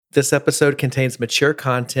This episode contains mature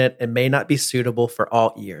content and may not be suitable for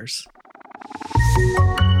all ears.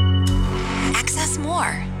 Access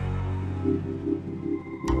more.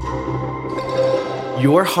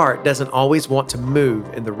 Your heart doesn't always want to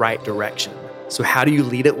move in the right direction. So how do you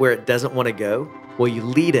lead it where it doesn't want to go? Well, you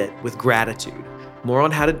lead it with gratitude. More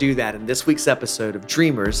on how to do that in this week's episode of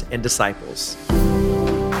Dreamers and Disciples.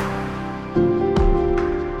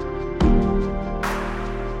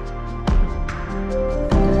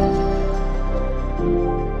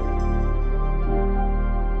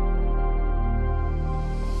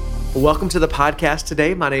 Welcome to the podcast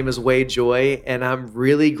today. My name is Wade Joy, and I'm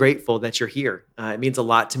really grateful that you're here. It means a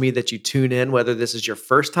lot to me that you tune in, whether this is your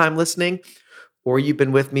first time listening or you've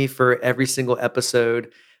been with me for every single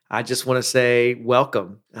episode. I just want to say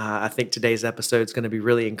welcome. I think today's episode is going to be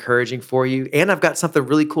really encouraging for you. And I've got something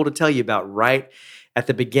really cool to tell you about right at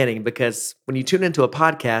the beginning, because when you tune into a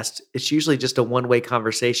podcast, it's usually just a one-way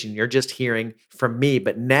conversation. You're just hearing from me,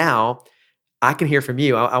 but now I can hear from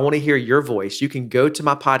you. I want to hear your voice. You can go to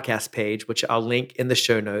my podcast page, which I'll link in the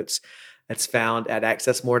show notes. It's found at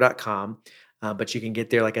accessmore.com. But you can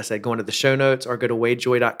get there, like I said, go into the show notes or go to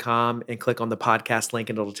wadejoy.com and click on the podcast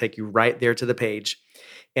link, and it'll take you right there to the page.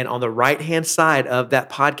 And on the right-hand side of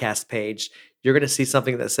that podcast page, you're going to see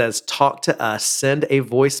something that says, talk to us, send a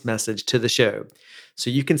voice message to the show.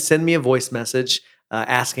 So you can send me a voice message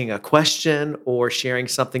asking a question or sharing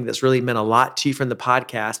something that's really meant a lot to you from the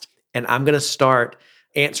podcast. And I'm going to start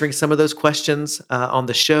answering some of those questions on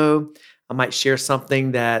the show. I might share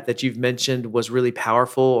something that you've mentioned was really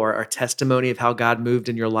powerful, or a testimony of how God moved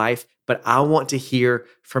in your life. But I want to hear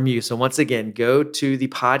from you. So once again, go to the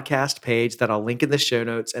podcast page that I'll link in the show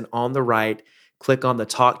notes, and on the right, click on the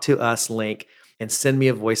Talk to Us link and send me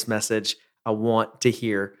a voice message. I want to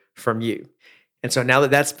hear from you. And so now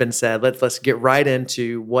that that's been said, let's get right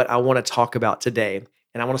into what I want to talk about today.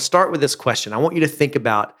 And I want to start with this question. I want you to think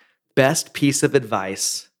about best piece of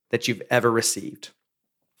advice that you've ever received.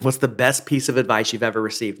 What's the best piece of advice you've ever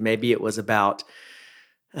received? Maybe it was about,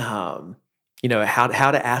 how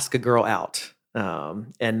to ask a girl out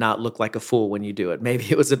and not look like a fool when you do it. Maybe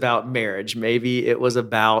it was about marriage. Maybe it was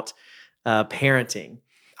about parenting.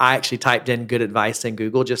 I actually typed in good advice in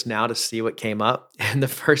Google just now to see what came up. And the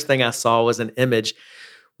first thing I saw was an image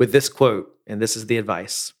with this quote, and this is the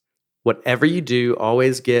advice. Whatever you do,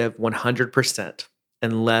 always give 100%.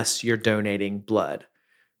 Unless you're donating blood,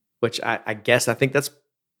 which I think that's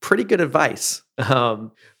pretty good advice.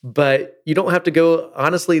 But you don't have to go,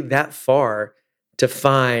 honestly, that far to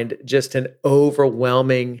find just an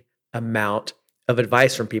overwhelming amount of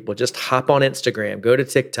advice from people. Just hop on Instagram, go to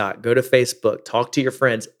TikTok, go to Facebook, talk to your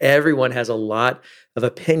friends. Everyone has a lot of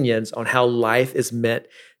opinions on how life is meant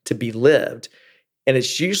to be lived. And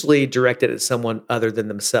it's usually directed at someone other than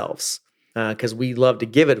themselves. Because we love to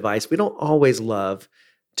give advice. We don't always love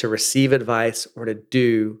to receive advice or to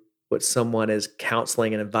do what someone is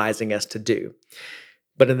counseling and advising us to do.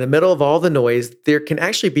 But in the middle of all the noise, there can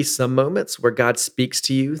actually be some moments where God speaks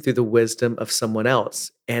to you through the wisdom of someone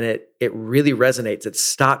else. And it really resonates. It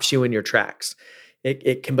stops you in your tracks.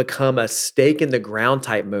 It can become a stake in the ground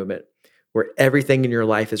type moment where everything in your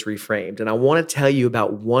life is reframed. And I want to tell you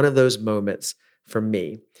about one of those moments for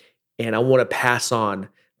me. And I want to pass on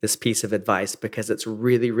this piece of advice because it's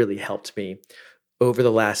really, really helped me over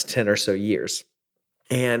the last 10 or so years.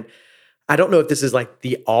 And I don't know if this is like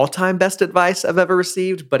the all-time best advice I've ever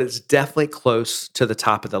received, but it's definitely close to the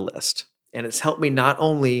top of the list. And it's helped me not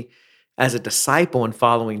only as a disciple in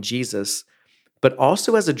following Jesus, but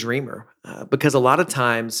also as a dreamer. Because a lot of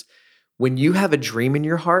times when you have a dream in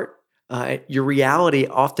your heart, your reality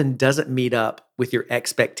often doesn't meet up with your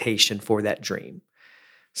expectation for that dream.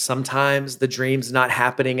 Sometimes the dream's not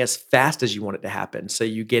happening as fast as you want it to happen, so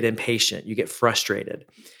you get impatient, you get frustrated.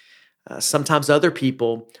 Sometimes other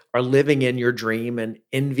people are living in your dream, and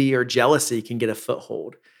envy or jealousy can get a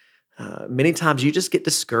foothold. Many times you just get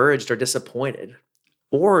discouraged or disappointed,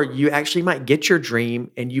 or you actually might get your dream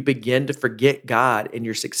and you begin to forget God and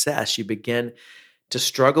your success. You begin to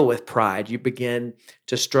struggle with pride. You begin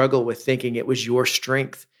to struggle with thinking it was your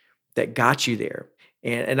strength that got you there.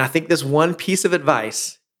 And I think this one piece of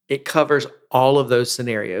advice, it covers all of those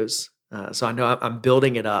scenarios. So I know I'm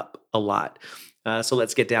building it up a lot. So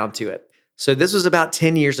let's get down to it. So this was about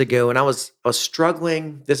 10 years ago, and I was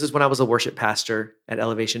struggling. This is when I was a worship pastor at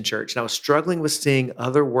Elevation Church, and I was struggling with seeing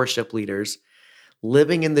other worship leaders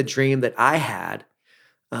living in the dream that I had,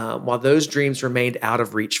 while those dreams remained out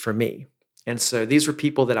of reach for me. And so these were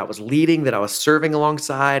people that I was leading, that I was serving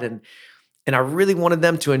alongside, and I really wanted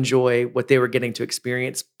them to enjoy what they were getting to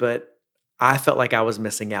experience, but I felt like I was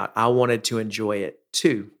missing out. I wanted to enjoy it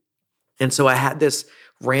too. And so I had this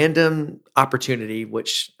random opportunity,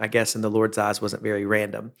 which I guess in the Lord's eyes wasn't very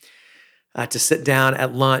random, to sit down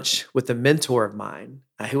at lunch with a mentor of mine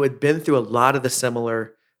who had been through a lot of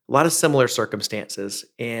similar circumstances.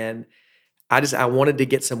 And I wanted to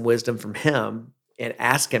get some wisdom from him and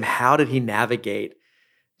ask him, how did he navigate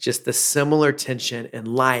just the similar tension in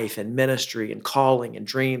life and ministry and calling and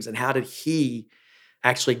dreams? And how did he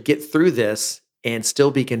actually get through this and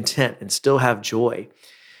still be content and still have joy?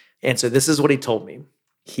 And so this is what he told me.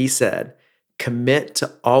 He said, commit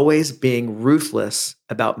to always being ruthless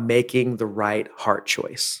about making the right heart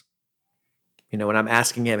choice. When I'm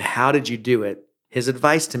asking him, how did you do it? His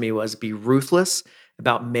advice to me was, be ruthless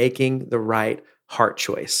about making the right heart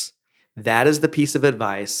choice. That is the piece of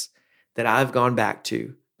advice that I've gone back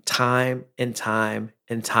to time and time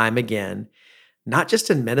and time again, not just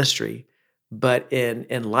in ministry, but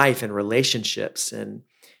in life and relationships and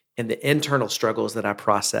the internal struggles that I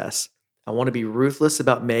process. I want to be ruthless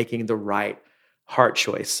about making the right heart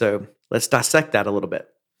choice. So let's dissect that a little bit,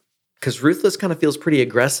 because ruthless kind of feels pretty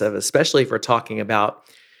aggressive, especially if we're talking about,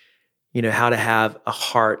 how to have a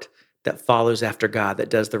heart that follows after God, that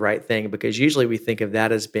does the right thing, because usually we think of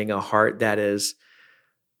that as being a heart that is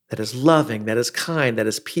loving, that is kind, that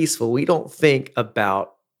is peaceful. We don't think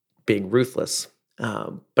about being ruthless.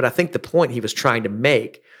 But I think the point he was trying to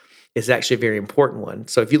make is actually a very important one.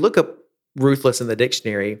 So if you look up ruthless in the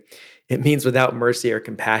dictionary, it means without mercy or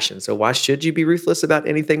compassion. So why should you be ruthless about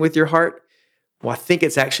anything with your heart? Well, I think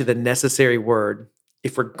it's actually the necessary word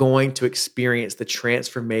if we're going to experience the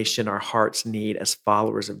transformation our hearts need as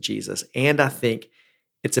followers of Jesus. And I think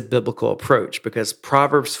it's a biblical approach, because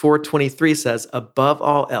Proverbs 4:23 says, above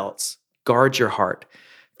all else, guard your heart.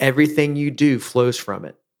 Everything you do flows from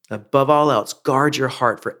it. Above all else, guard your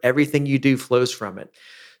heart, for everything you do flows from it.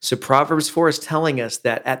 So Proverbs 4 is telling us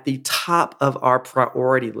that at the top of our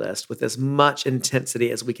priority list, with as much intensity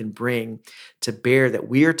as we can bring to bear, that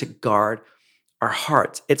we are to guard our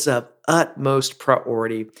hearts. It's of utmost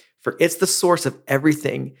priority, for it's the source of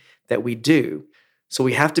everything that we do. So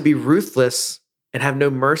we have to be ruthless and have no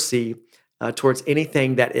mercy towards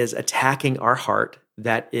anything that is attacking our heart,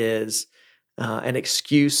 that is an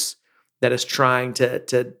excuse, that is trying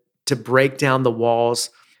to break down the walls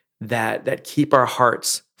that keep our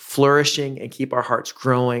hearts flourishing and keep our hearts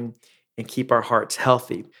growing and keep our hearts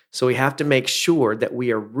healthy. So we have to make sure that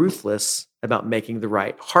we are ruthless about making the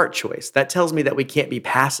right heart choice. That tells me that we can't be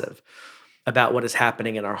passive about what is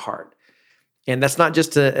happening in our heart. And that's not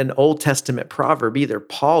just an Old Testament proverb either.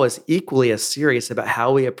 Paul is equally as serious about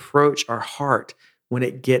how we approach our heart when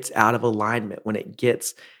it gets out of alignment, when it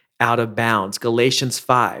gets out of bounds. Galatians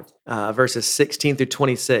 5, verses 16 through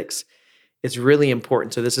 26 is really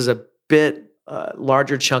important. So this is a bit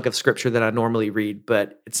larger chunk of scripture than I normally read,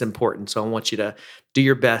 but it's important. So I want you to do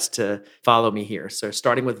your best to follow me here. So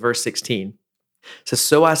starting with verse 16, it says,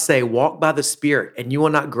 so I say, walk by the Spirit, and you will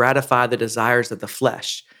not gratify the desires of the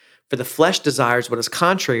flesh. For the flesh desires what is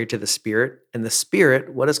contrary to the Spirit, and the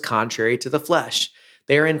Spirit what is contrary to the flesh.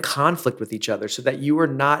 They are in conflict with each other, so that you are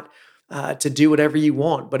not to do whatever you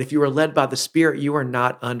want. But if you are led by the Spirit, you are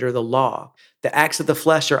not under the law. The acts of the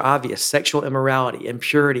flesh are obvious: sexual immorality,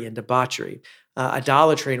 impurity, and debauchery,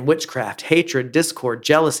 idolatry and witchcraft, hatred, discord,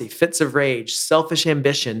 jealousy, fits of rage, selfish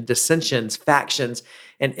ambition, dissensions, factions,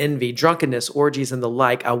 and envy, drunkenness, orgies, and the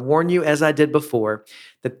like. I warn you, as I did before,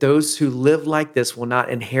 that those who live like this will not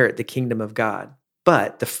inherit the kingdom of God.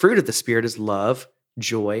 But the fruit of the Spirit is love,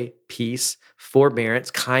 joy, peace,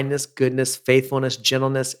 forbearance, kindness, goodness, faithfulness,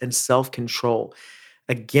 gentleness, and self-control.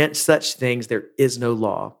 Against such things there is no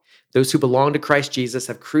law. Those who belong to Christ Jesus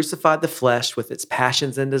have crucified the flesh with its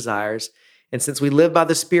passions and desires. And since we live by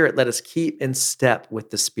the Spirit, let us keep in step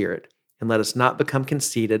with the Spirit, and let us not become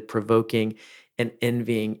conceited, provoking, and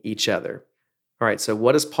envying each other. All right, so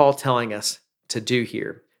what is Paul telling us to do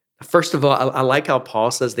here? First of all, I like how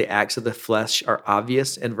Paul says the acts of the flesh are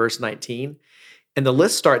obvious in verse 19. And the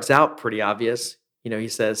list starts out pretty obvious. He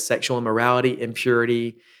says sexual immorality,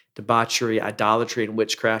 impurity, debauchery, idolatry, and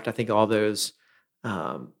witchcraft. I think all those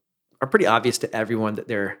are pretty obvious to everyone that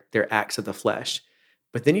they're acts of the flesh.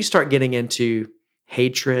 But then you start getting into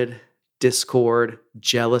hatred, discord,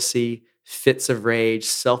 jealousy, fits of rage,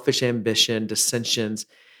 selfish ambition, dissensions,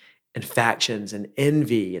 and factions, and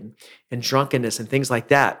envy, and drunkenness, and things like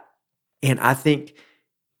that. And I think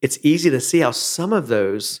it's easy to see how some of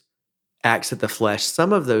those acts of the flesh,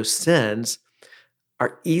 some of those sins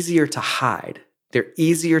are easier to hide. They're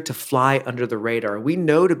easier to fly under the radar. We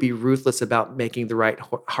know to be ruthless about making the right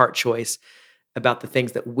heart choice about the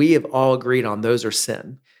things that we have all agreed on. Those are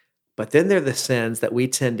sin. But then they're the sins that we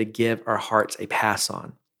tend to give our hearts a pass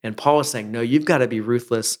on. And Paul is saying, no, you've got to be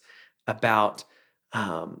ruthless about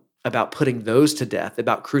about putting those to death,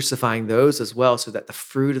 about crucifying those as well, so that the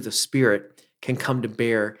fruit of the Spirit can come to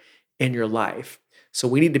bear in your life. So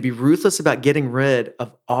we need to be ruthless about getting rid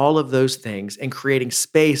of all of those things and creating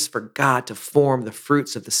space for God to form the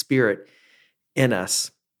fruits of the Spirit in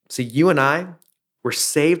us. So you and I were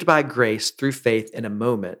saved by grace through faith in a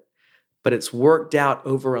moment, but it's worked out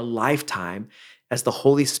over a lifetime as the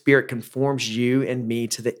Holy Spirit conforms you and me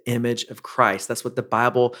to the image of Christ. That's what the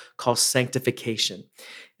Bible calls sanctification.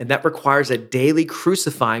 And that requires a daily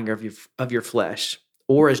crucifying of your flesh,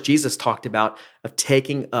 or as Jesus talked about, of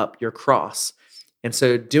taking up your cross. And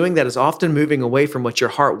so doing that is often moving away from what your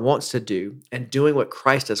heart wants to do and doing what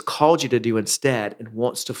Christ has called you to do instead and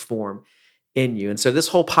wants to form in you. And so this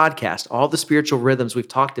whole podcast, all the spiritual rhythms we've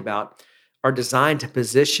talked about, are designed to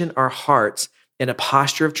position our hearts in a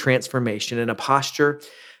posture of transformation, in a posture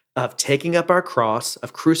of taking up our cross,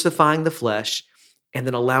 of crucifying the flesh, and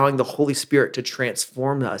then allowing the Holy Spirit to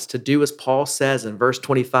transform us, to do as Paul says in verse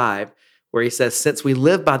 25, where he says, "Since we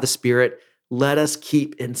live by the Spirit, let us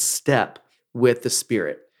keep in step with the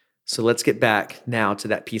Spirit." So let's get back now to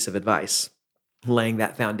that piece of advice, laying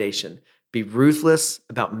that foundation. Be ruthless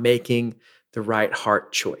about making the right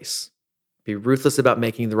heart choice. Be ruthless about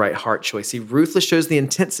making the right heart choice. See, ruthless shows the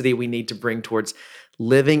intensity we need to bring towards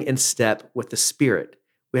living in step with the Spirit.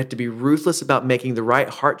 We have to be ruthless about making the right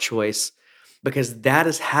heart choice because that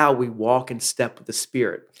is how we walk in step with the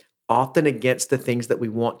Spirit, often against the things that we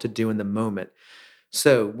want to do in the moment.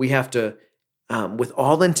 So we have to, with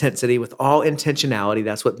all intensity, with all intentionality,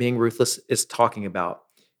 that's what being ruthless is talking about.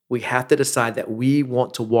 We have to decide that we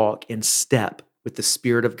want to walk in step with the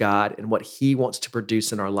Spirit of God and what He wants to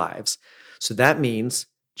produce in our lives. So that means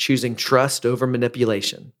choosing trust over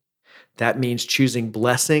manipulation. That means choosing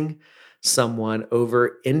blessing someone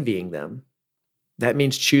over envying them. That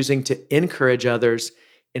means choosing to encourage others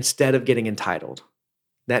instead of getting entitled.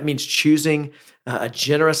 That means choosing a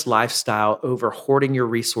generous lifestyle over hoarding your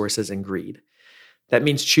resources and greed. That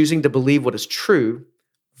means choosing to believe what is true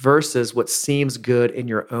versus what seems good in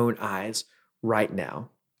your own eyes right now.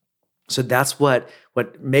 So that's what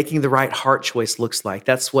making the right heart choice looks like.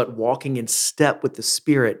 That's what walking in step with the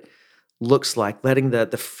Spirit looks like, letting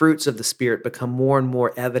the fruits of the Spirit become more and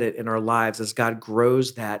more evident in our lives as God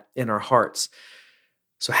grows that in our hearts.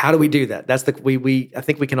 So how do we do that? That's I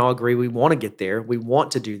think we can all agree we want to get there. We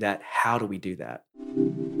want to do that. How do we do that?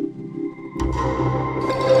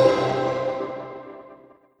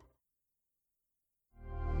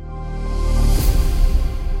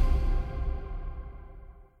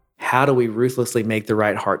 How do we ruthlessly make the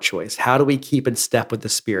right heart choice? How do we keep in step with the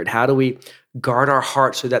Spirit? How do we guard our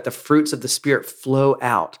hearts so that the fruits of the Spirit flow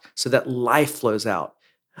out, so that life flows out?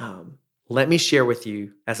 Let me share with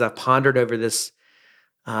you, as I've pondered over this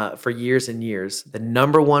for years and years, the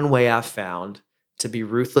number one way I've found to be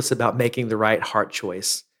ruthless about making the right heart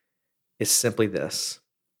choice is simply this.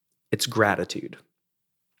 It's gratitude.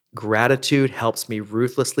 Gratitude helps me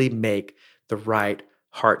ruthlessly make the right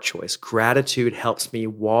heart choice. Gratitude helps me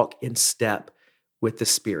walk in step with the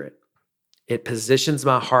Spirit. It positions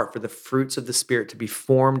my heart for the fruits of the Spirit to be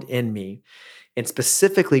formed in me, and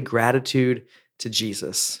specifically gratitude to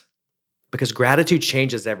Jesus, because gratitude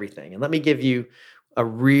changes everything. And let me give you a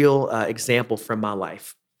real example from my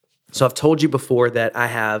life. So I've told you before that I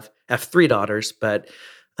have 3 daughters, but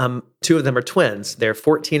 2 of them are twins. They're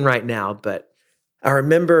 14 right now, but I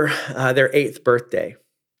remember their 8th birthday.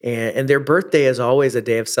 And their birthday is always a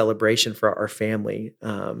day of celebration for our family,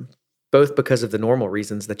 both because of the normal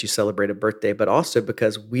reasons that you celebrate a birthday, but also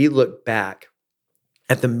because we look back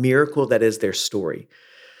at the miracle that is their story.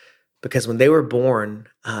 Because when they were born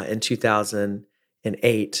in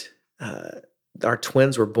 2008, our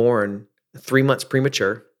twins were born 3 months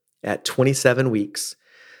premature at 27 weeks.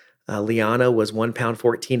 Liana was 1 pound,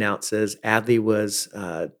 14 ounces. Adley was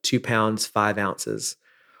 2 pounds, 5 ounces.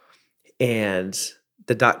 And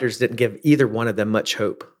the doctors didn't give either one of them much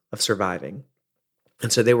hope of surviving.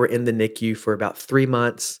 And so they were in the NICU for about 3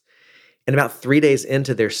 months. And about 3 days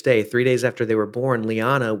into their stay, 3 days after they were born,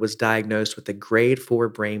 Liana was diagnosed with a grade 4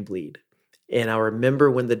 brain bleed. And I remember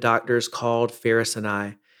when the doctors called Ferris and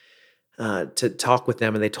I to talk with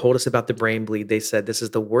them, and they told us about the brain bleed. They said, "This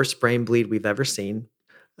is the worst brain bleed we've ever seen."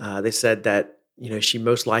 They said that, she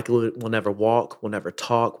most likely will never walk, will never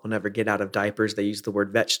talk, will never get out of diapers. They used the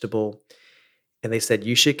word vegetable. And they said,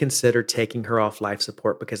 "You should consider taking her off life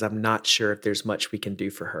support because I'm not sure if there's much we can do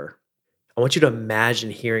for her." I want you to imagine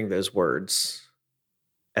hearing those words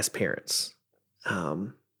as parents.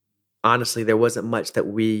 Honestly, there wasn't much that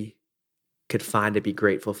we could find to be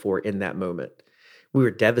grateful for in that moment. We were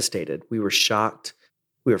devastated. We were shocked.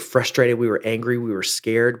 We were frustrated. We were angry. We were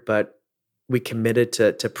scared, but we committed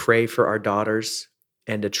to pray for our daughters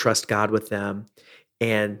and to trust God with them.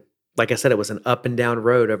 And like I said, it was an up and down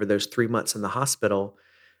road over those 3 months in the hospital.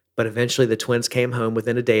 But eventually the twins came home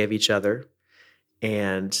within a day of each other.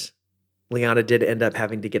 And Liana did end up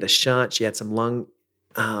having to get a shunt. She had some lung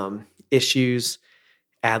issues.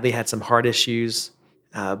 Adley had some heart issues.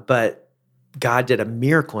 But God did a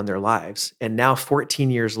miracle in their lives. And now 14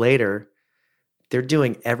 years later, they're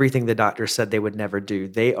doing everything the doctor said they would never do.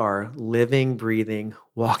 They are living, breathing,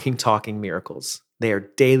 walking, talking miracles. They are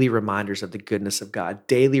daily reminders of the goodness of God,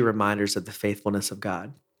 daily reminders of the faithfulness of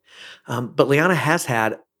God. But Liana has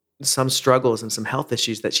had some struggles and some health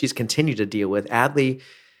issues that she's continued to deal with. Adley,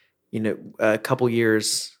 a couple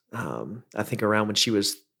years, I think around when she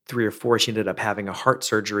was 3 or 4, she ended up having a heart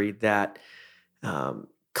surgery that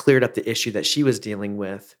cleared up the issue that she was dealing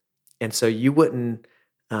with. And so you wouldn't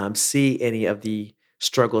see any of the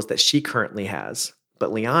struggles that she currently has.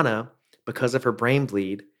 But Liana, because of her brain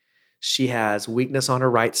bleed, she has weakness on her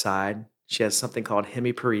right side. She has something called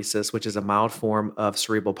hemiparesis, which is a mild form of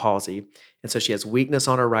cerebral palsy. And so she has weakness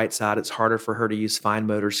on her right side. It's harder for her to use fine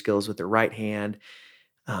motor skills with her right hand.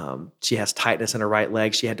 She has tightness in her right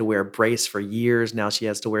leg. She had to wear a brace for years. Now she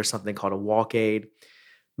has to wear something called a walk aid.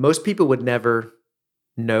 Most people would never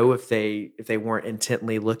know if they weren't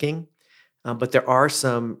intently looking. But there are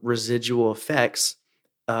some residual effects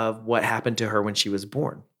of what happened to her when she was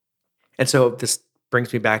born. And so this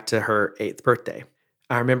brings me back to her 8th birthday.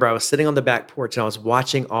 I remember I was sitting on the back porch and I was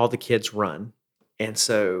watching all the kids run. And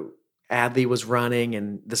so Adley was running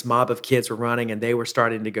and this mob of kids were running and they were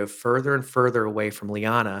starting to go further and further away from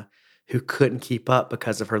Liana, who couldn't keep up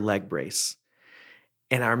because of her leg brace.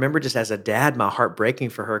 And I remember just as a dad, my heart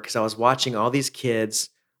breaking for her because I was watching all these kids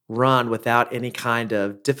run without any kind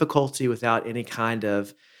of difficulty, without any kind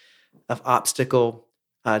of obstacle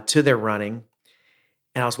to their running.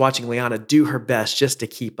 And I was watching Liana do her best just to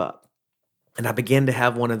keep up. And I began to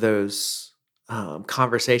have one of those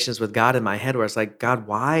conversations with God in my head where I was like, God,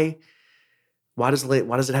 why does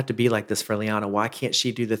it have to be like this for Liana? Why can't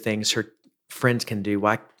she do the things her friends can do?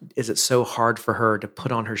 Why is it so hard for her to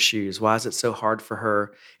put on her shoes? Why is it so hard for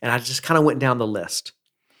her? And I just kind of went down the list.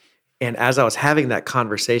 And as I was having that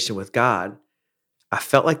conversation with God, I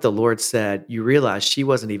felt like the Lord said, you realize she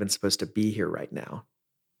wasn't even supposed to be here right now.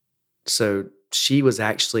 So she was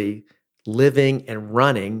actually living and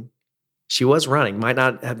running. She was running, might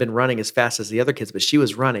not have been running as fast as the other kids, but she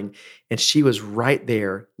was running. And she was right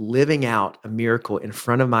there living out a miracle in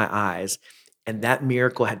front of my eyes. And that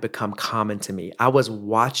miracle had become common to me. I was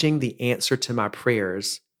watching the answer to my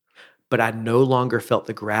prayers, but I no longer felt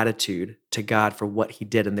the gratitude to God for what he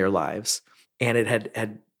did in their lives. And it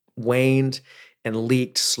had waned and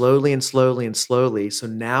leaked slowly and slowly and slowly. So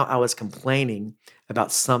now I was complaining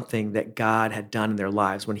about something that God had done in their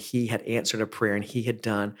lives when he had answered a prayer and he had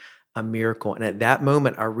done a miracle. And at that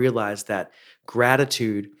moment, I realized that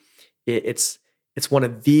gratitude, it's one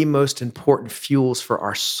of the most important fuels for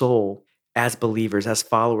our soul as believers, as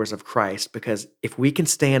followers of Christ, because if we can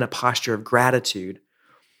stay in a posture of gratitude,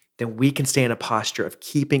 then we can stay in a posture of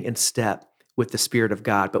keeping in step with the Spirit of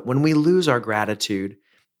God. But when we lose our gratitude,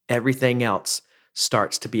 everything else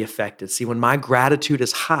starts to be affected. See, when my gratitude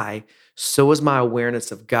is high, so is my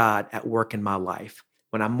awareness of God at work in my life.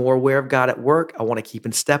 When I'm more aware of God at work, I want to keep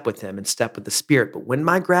in step with him, in step with the Spirit. But when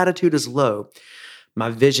my gratitude is low, my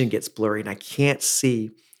vision gets blurry and I can't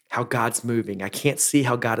see how God's moving. I can't see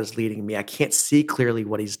how God is leading me. I can't see clearly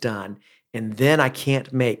what he's done. And then I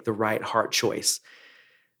can't make the right heart choice.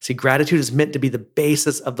 See, gratitude is meant to be the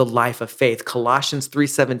basis of the life of faith. Colossians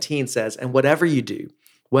 3:17 says, and whatever you do,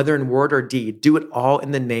 whether in word or deed, do it all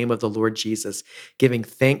in the name of the Lord Jesus, giving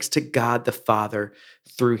thanks to God the Father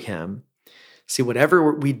through him. See,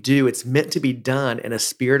 whatever we do, it's meant to be done in a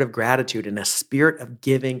spirit of gratitude, in a spirit of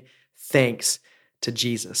giving thanks to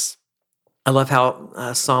Jesus. I love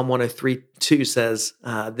how Psalm 103:2 says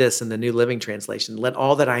this in the New Living Translation, let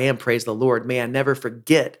all that I am praise the Lord. May I never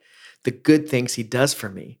forget the good things he does for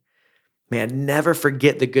me. May I never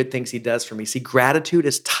forget the good things he does for me. See, gratitude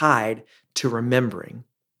is tied to remembering.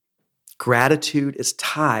 Gratitude is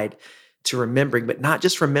tied to remembering, but not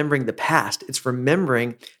just remembering the past. It's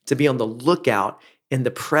remembering to be on the lookout in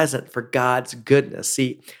the present for God's goodness.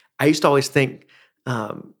 See, I used to always think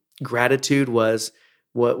gratitude was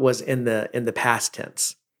what was in the past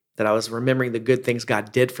tense, that I was remembering the good things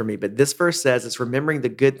God did for me. But this verse says it's remembering the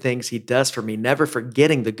good things he does for me, never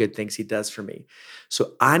forgetting the good things he does for me.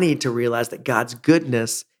 So I need to realize that God's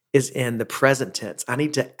goodness is in the present tense. I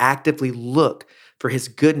need to actively look for his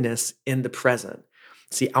goodness in the present.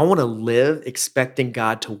 See, I want to live expecting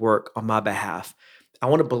God to work on my behalf. I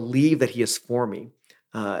want to believe that he is for me.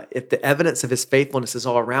 If the evidence of his faithfulness is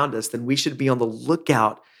all around us, then we should be on the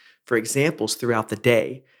lookout for examples throughout the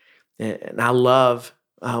day. And I love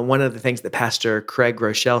one of the things that Pastor Craig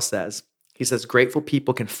Rochelle says. He says, grateful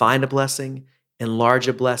people can find a blessing, enlarge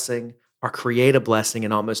a blessing, or create a blessing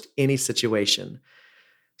in almost any situation.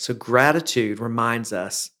 So gratitude reminds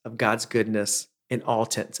us of God's goodness in all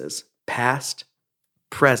tenses, past,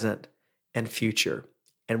 present, and future.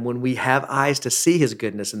 And when we have eyes to see his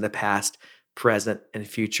goodness in the past, present, and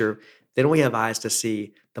future, then we have eyes to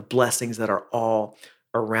see the blessings that are all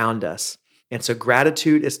around us. And so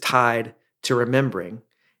gratitude is tied to remembering.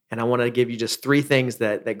 And I want to give you just three things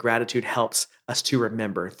that gratitude helps us to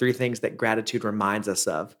remember, three things that gratitude reminds us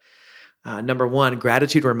of. Number one,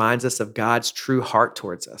 gratitude reminds us of God's true heart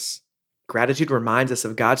towards us. Gratitude reminds us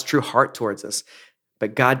of God's true heart towards us.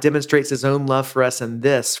 But God demonstrates his own love for us in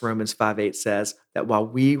this, Romans 5:8 says, that while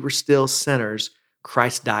we were still sinners,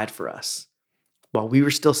 Christ died for us. While we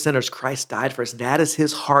were still sinners, Christ died for us. That is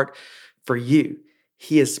his heart for you.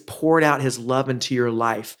 He has poured out his love into your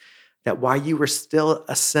life, that while you were still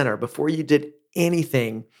a sinner, before you did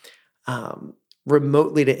anything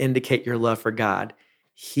remotely to indicate your love for God,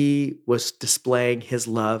 he was displaying his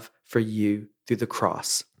love for you through the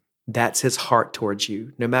cross. That's his heart towards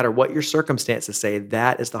you. No matter what your circumstances say,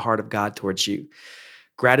 that is the heart of God towards you.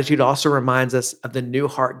 Gratitude also reminds us of the new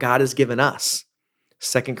heart God has given us.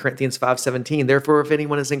 2 Corinthians 5:17, therefore, if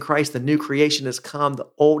anyone is in Christ, the new creation has come, the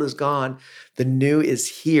old is gone, the new is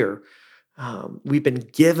here. We've been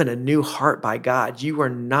given a new heart by God. You are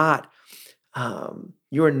not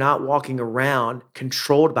walking around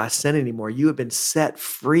controlled by sin anymore. You have been set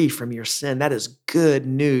free from your sin. That is good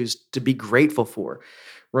news to be grateful for.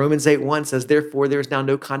 Romans 8:1 says, therefore, there is now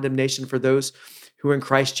no condemnation for those who are in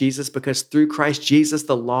Christ Jesus, because through Christ Jesus,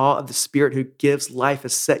 the law of the Spirit who gives life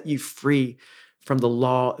has set you free from the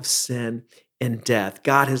law of sin and death.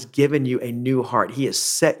 God has given you a new heart. He has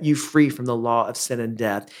set you free from the law of sin and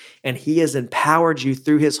death, and he has empowered you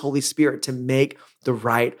through his Holy Spirit to make the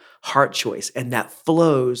right heart choice, and that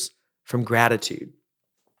flows from gratitude.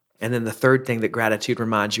 And then the third thing that gratitude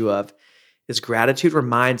reminds you of is gratitude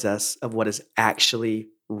reminds us of what is actually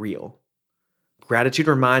real. Gratitude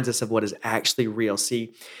reminds us of what is actually real.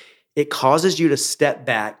 See, it causes you to step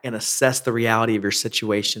back and assess the reality of your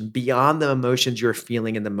situation beyond the emotions you're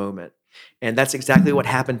feeling in the moment. And that's exactly what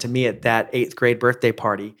happened to me at that 8th grade birthday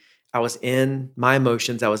party. I was in my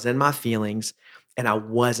emotions, I was in my feelings, and I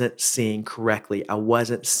wasn't seeing correctly. I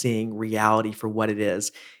wasn't seeing reality for what it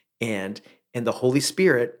is. And the Holy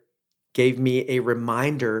Spirit gave me a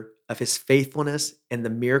reminder of his faithfulness and the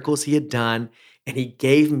miracles he had done. And he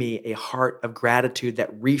gave me a heart of gratitude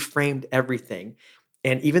that reframed everything.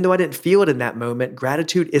 And even though I didn't feel it in that moment,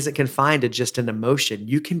 gratitude isn't confined to just an emotion.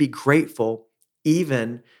 You can be grateful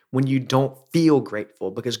even when you don't feel grateful,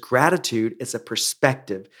 because gratitude is a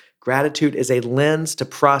perspective. Gratitude is a lens to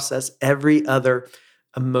process every other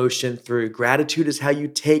emotion through. Gratitude is how you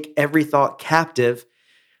take every thought captive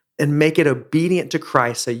and make it obedient to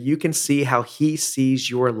Christ so you can see how he sees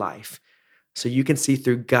your life, so you can see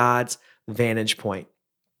through God's vantage point.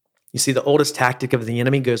 You see, the oldest tactic of the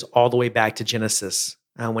enemy goes all the way back to Genesis,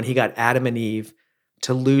 when he got Adam and Eve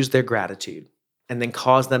to lose their gratitude and then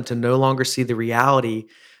cause them to no longer see the reality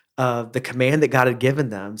of the command that God had given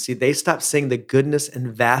them. See, they stopped seeing the goodness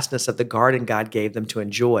and vastness of the garden God gave them to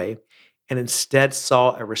enjoy, and instead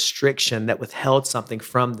saw a restriction that withheld something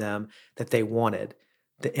from them that they wanted.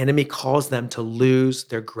 The enemy caused them to lose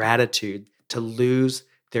their gratitude, to lose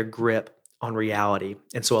their grip on reality.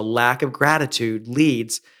 And so a lack of gratitude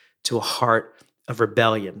leads to a heart of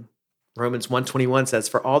rebellion. Romans 1:21 says,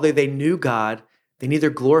 for although they knew God, they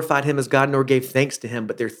neither glorified him as God nor gave thanks to him,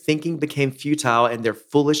 but their thinking became futile and their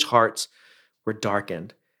foolish hearts were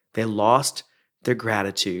darkened. They lost their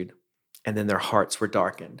gratitude and then their hearts were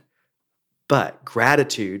darkened. But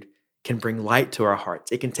gratitude can bring light to our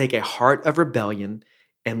hearts. It can take a heart of rebellion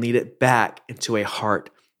and lead it back into a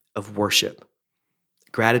heart of worship.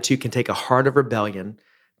 Gratitude can take a heart of rebellion,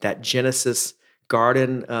 that Genesis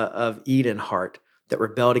Garden of Eden heart that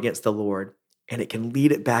rebelled against the Lord, and it can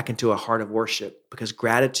lead it back into a heart of worship, because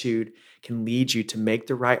gratitude can lead you to make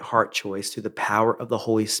the right heart choice through the power of the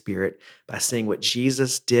Holy Spirit by seeing what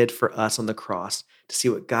Jesus did for us on the cross, to see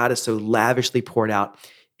what God has so lavishly poured out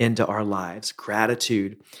into our lives.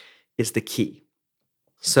 Gratitude is the key.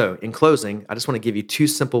 So in closing, I just want to give you two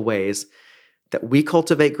simple ways that we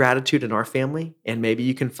cultivate gratitude in our family, and maybe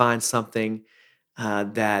you can find something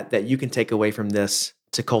that you can take away from this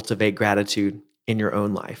to cultivate gratitude in your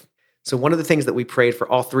own life. So one of the things that we prayed for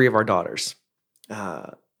all three of our daughters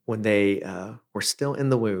when they were still in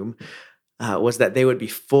the womb was that they would be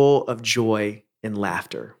full of joy and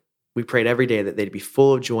laughter. We prayed every day that they'd be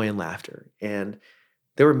full of joy and laughter. And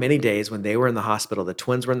there were many days when they were in the hospital, the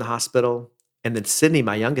twins were in the hospital, and then Sydney,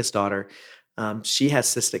 my youngest daughter, she has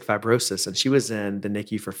cystic fibrosis, and she was in the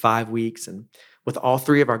NICU for 5 weeks. And with all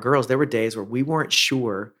three of our girls, there were days where we weren't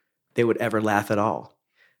sure they would ever laugh at all.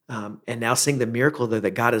 And now seeing the miracle, though,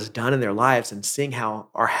 that God has done in their lives and seeing how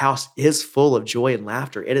our house is full of joy and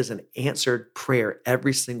laughter, it is an answered prayer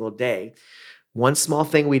every single day. One small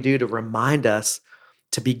thing we do to remind us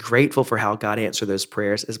to be grateful for how God answered those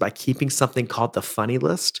prayers is by keeping something called the funny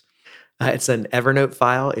list. It's an Evernote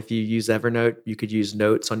file. If you use Evernote, you could use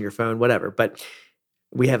notes on your phone, whatever. But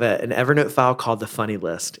we have an Evernote file called the funny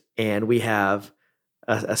list, and we have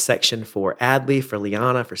a section for Adley, for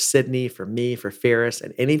Liana, for Sydney, for me, for Ferris.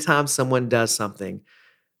 And anytime someone does something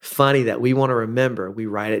funny that we want to remember, we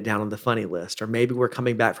write it down on the funny list. Or maybe we're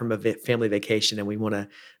coming back from a family vacation and we want to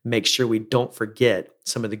make sure we don't forget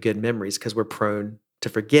some of the good memories because we're prone to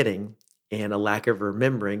forgetting, and a lack of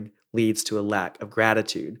remembering leads to a lack of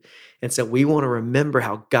gratitude. And so we want to remember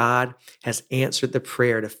how God has answered the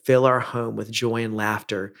prayer to fill our home with joy and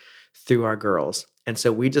laughter through our girls. And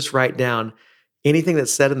so we just write down anything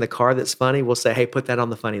that's said in the car that's funny. We'll say, hey, put that on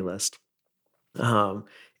the funny list. And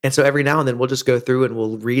so every now and then we'll just go through and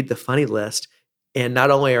we'll read the funny list. And not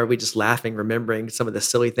only are we just laughing, remembering some of the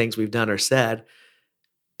silly things we've done or said,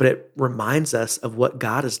 but it reminds us of what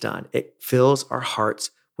God has done. It fills our hearts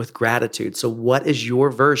with gratitude. So what is your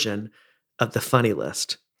version of the funny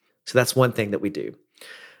list? So that's one thing that we do.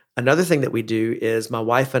 Another thing that we do is my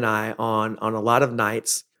wife and I on a lot of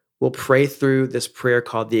nights, we'll pray through this prayer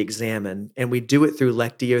called the Examen, and we do it through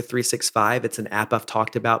Lectio 365. It's an app I've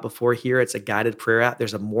talked about before here. It's a guided prayer app.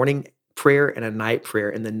 There's a morning prayer and a night prayer,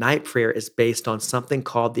 and the night prayer is based on something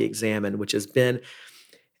called the Examen, which has been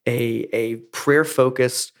a prayer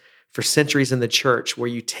focus for centuries in the church, where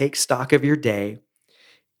you take stock of your day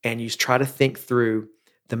and you try to think through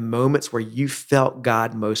the moments where you felt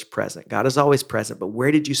God most present. God is always present, but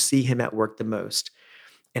where did you see him at work the most?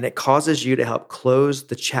 And it causes you to help close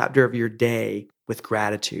the chapter of your day with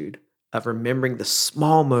gratitude, of remembering the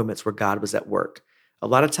small moments where God was at work. A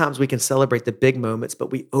lot of times we can celebrate the big moments, but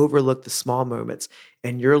we overlook the small moments.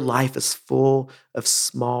 And your life is full of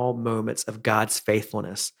small moments of God's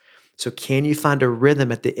faithfulness. So can you find a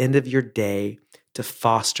rhythm at the end of your day to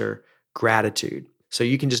foster gratitude? So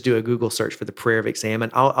you can just do a Google search for the prayer of Examen.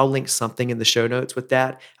 I'll link something in the show notes with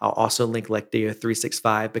that. I'll also link Lectio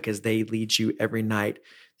 365 because they lead you every night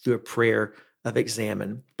through a prayer of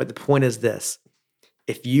Examen. But the point is this: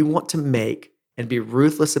 if you want to make and be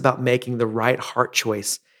ruthless about making the right heart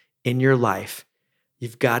choice in your life,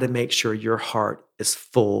 you've got to make sure your heart is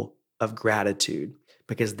full of gratitude,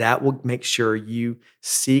 because that will make sure you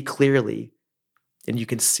see clearly and you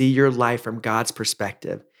can see your life from God's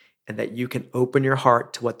perspective, and that you can open your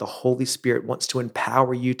heart to what the Holy Spirit wants to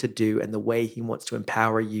empower you to do and the way he wants to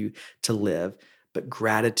empower you to live. But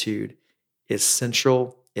gratitude is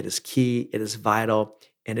central, it is key, it is vital,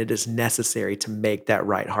 and it is necessary to make that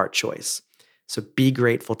right heart choice. So be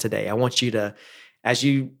grateful today. I want you to, as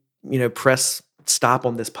you press stop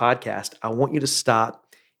on this podcast, I want you to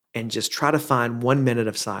stop and just try to find 1 minute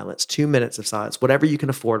of silence, 2 minutes of silence, whatever you can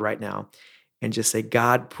afford right now, and just say,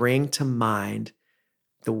 God, bring to mind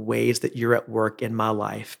the ways that you're at work in my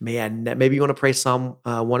life. Maybe you want to pray Psalm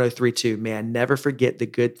 103:2. May I never forget the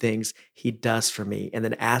good things he does for me. And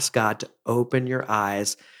then ask God to open your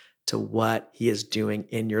eyes to what he is doing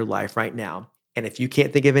in your life right now. And if you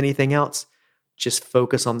can't think of anything else, just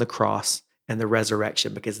focus on the cross and the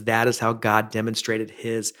resurrection, because that is how God demonstrated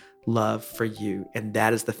his love for you. And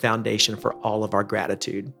that is the foundation for all of our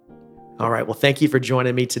gratitude. All right. Well, thank you for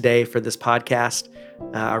joining me today for this podcast.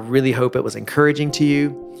 I really hope it was encouraging to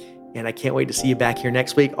you, and I can't wait to see you back here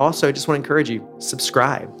next week. Also, I just want to encourage you,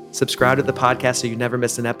 subscribe to the podcast so you never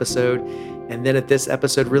miss an episode. And then if this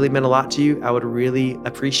episode really meant a lot to you, I would really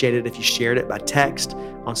appreciate it if you shared it by text,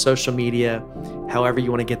 on social media, however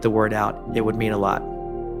you want to get the word out. It would mean a lot.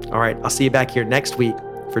 All right. I'll see you back here next week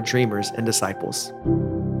for Dreamers and Disciples.